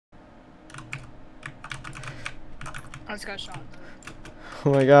I just got shot.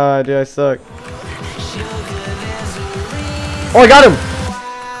 Oh my god, dude, I suck. Oh, I got him!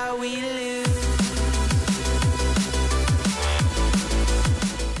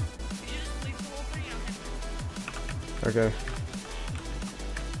 Okay.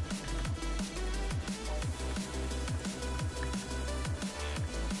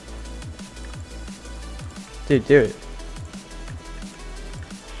 Dude, do it.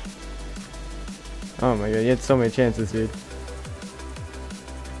 Oh my god, you had so many chances, dude.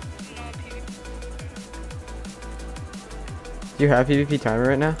 Do you have PvP timer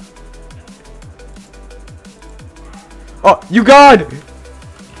right now? Oh, you god!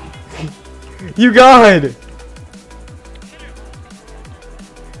 You god!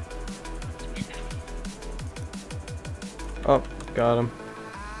 Oh, got him.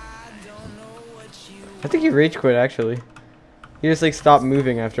 I think he rage quit actually. He just like stopped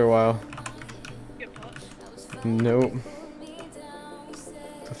moving after a while. Nope. It's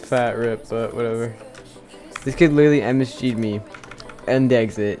a fat rip, but whatever. This kid literally MSG'd me. End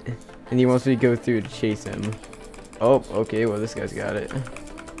exit. And he wants me to go through to chase him. Oh, okay, well this guy's got it.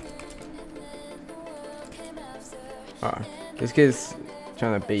 Ah, this kid's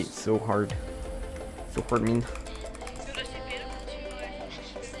trying to bait so hard. So hard, mean.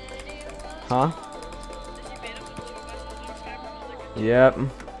 Huh? Yep.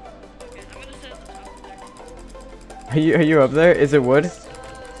 Are you up there? Is it wood?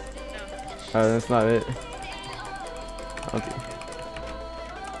 Oh, that's not it. Okay.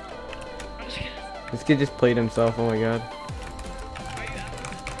 This kid just played himself. Oh my god.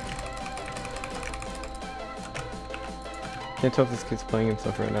 Can't tell if this kid's playing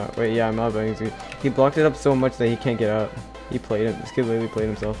himself right now. Wait, yeah, I'm not playing. He blocked it up so much that he can't get out. He played it. This kid literally played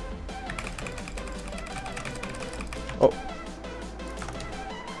himself. Oh.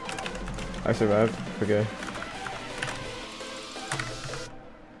 I survived. Okay.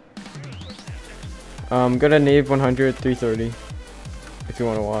 Go to Nave 100, 330. If you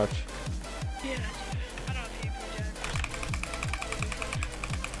want to watch. Yeah, I don't PvP.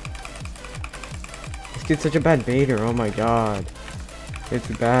 This kid's such a bad baiter. Oh my god. It's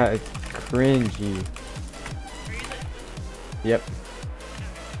bad. It's cringy. Yep.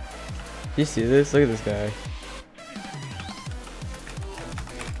 You see this? Look at this guy.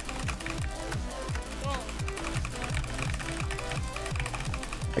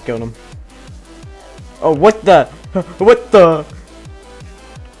 I killed him. Oh, what the? What the?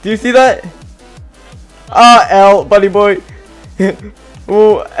 Do you see that? Ah, L, buddy boy.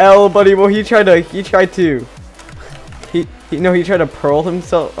 Oh, L, buddy boy. He tried to pearl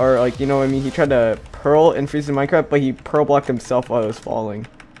himself, or like, you know what I mean? He tried to pearl and freeze in Minecraft, but he pearl blocked himself while it was falling.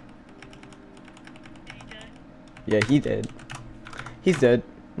 Yeah, he did. He's dead.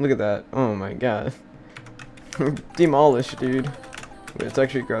 Look at that. Oh my god. Demolished, dude. Wait, let's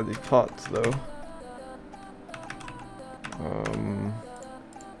actually grab these pots, though.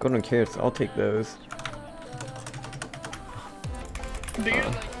 Golden carrots, I'll take those.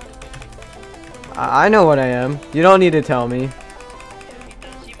 I know what I am. You don't need to tell me.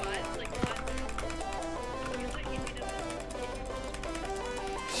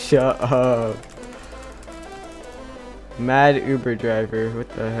 Shut up. Mad Uber driver, what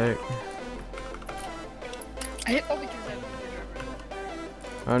the heck? I hit all because I have Uber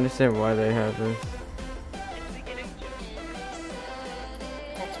driver. I understand why they have this.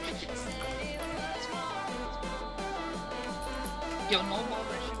 Yo, no ball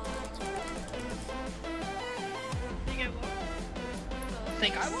that shit. You get what?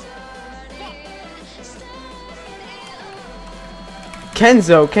 Think I will?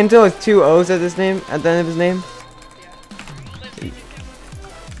 KENZO! KENZO has 2 O's at his name, at the end of his name.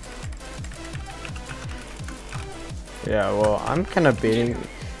 Yeah, well, I'm kind of baiting.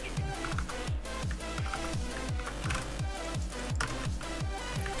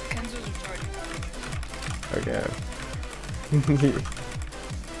 KENZO's retarded. Okay.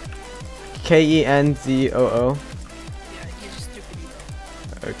 KENZO. Yeah, he's just stupid.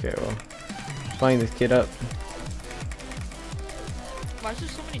 Okay, well, flying this kid up. Why is there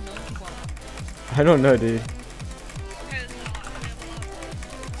so many known people on that? I don't know, dude.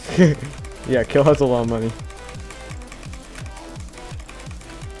 Okay, that's not a lot. We have a lot. Yeah, Kill has a lot of money.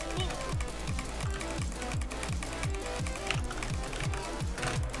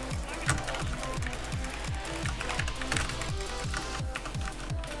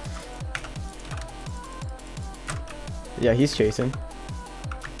 Yeah, he's chasing.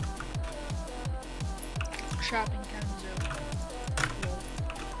 Trapping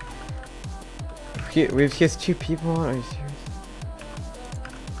KENZO. We've kissed 2 people. Are you serious?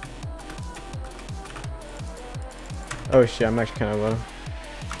 Oh shit, I'm actually kind of low.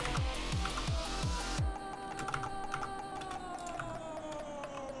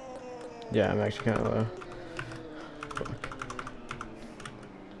 Yeah, I'm actually kind of low. Fuck.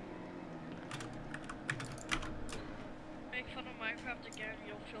 Make fun of Minecraft again,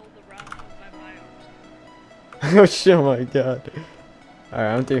 you'll fill the round with my biomes. Oh shit, oh my god.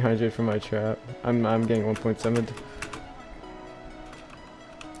 Alright, I'm 300 for my trap. I'm getting 1.7.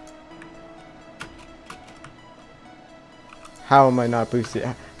 How am I not boosted?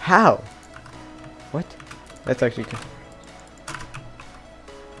 How? What? That's actually good.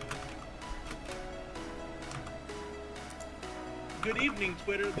 Good evening,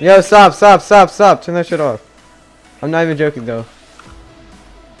 Twitter. Yo, stop. Turn that shit off. I'm not even joking though.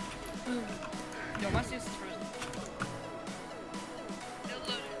 Yo, my sister's friend.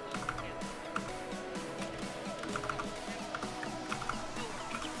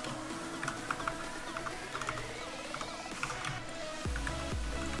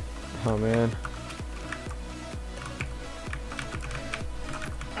 Oh man.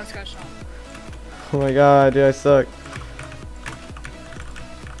 I just got shot. Oh my god, dude, I suck.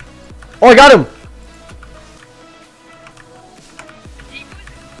 Oh, I got him!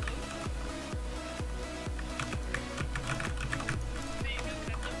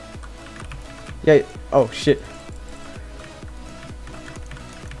 Yeah, oh shit.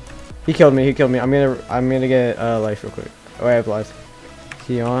 He killed me. I'm gonna get life real quick. Oh, I have life. Is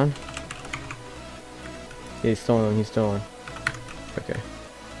he on? Yeah, he's still on. Okay.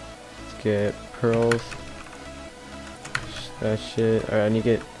 Let's get pearls. That shit. Alright, I need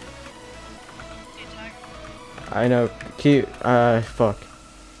to get. I know. Can you, fuck.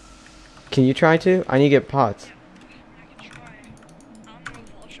 Can you try to? I need to get pots. I can try. I don't know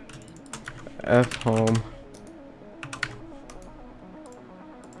if I'll show it. F home.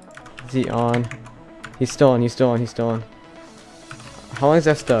 Is he on? He's still on. How long is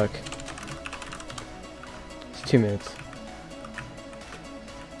that stuck? It's 2 minutes.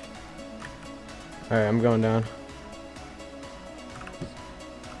 Alright, I'm going down.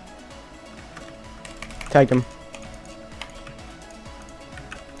 Tagged him.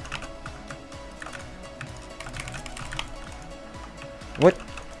 What?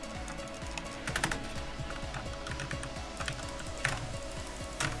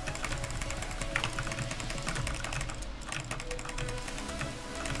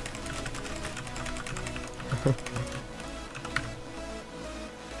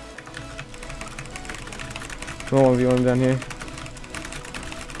 Come on, you want him down here?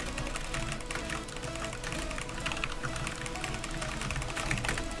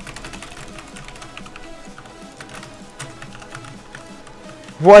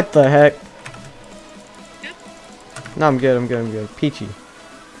 What the heck? Good? No, I'm good. Peachy.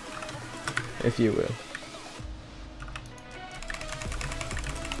 If you will.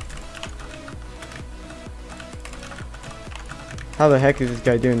 How the heck is this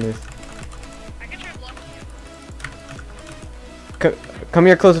guy doing this? I can try blocking you. Come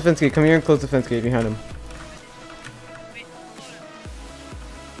here, close the fence gate. Come here and close the fence gate behind him. Wait, hold it.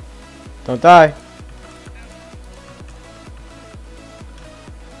 Don't die.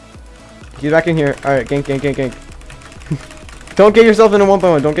 Get back in here. Alright, gank. Don't get yourself in a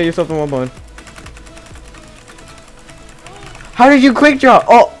 1v1. How did you quick drop?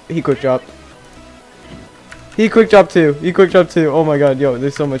 Oh, he quick dropped. He quick dropped too. Oh my god, yo,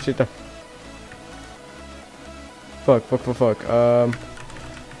 there's so much shit there. Fuck. I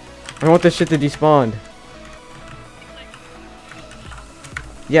don't want this shit to despawn.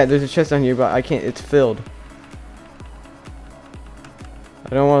 Yeah, there's a chest down here, but I can't. It's filled.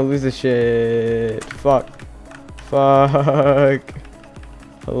 I don't want to lose this shit. Fuck. Hello.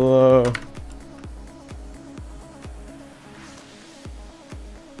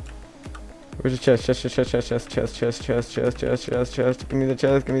 Where's the chest? Chest. Give me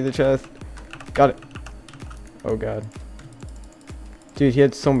the chest. Got it. Oh god. Dude, he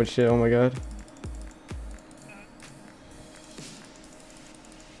had so much shit. Oh my god.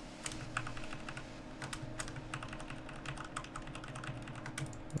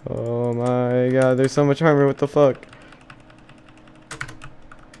 Oh my god, there's so much armor. What the fuck?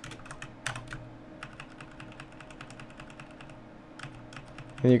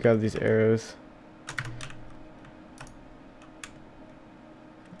 And you got these arrows.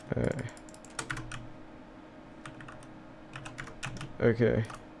 Okay.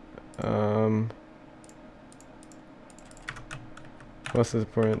 What's this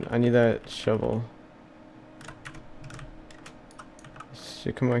important? I need that shovel.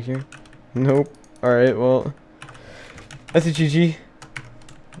 Should come out here? Nope. Alright, well. That's a GG.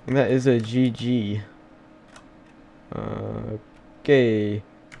 And that is a GG. Okay.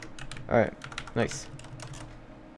 Alright. Nice.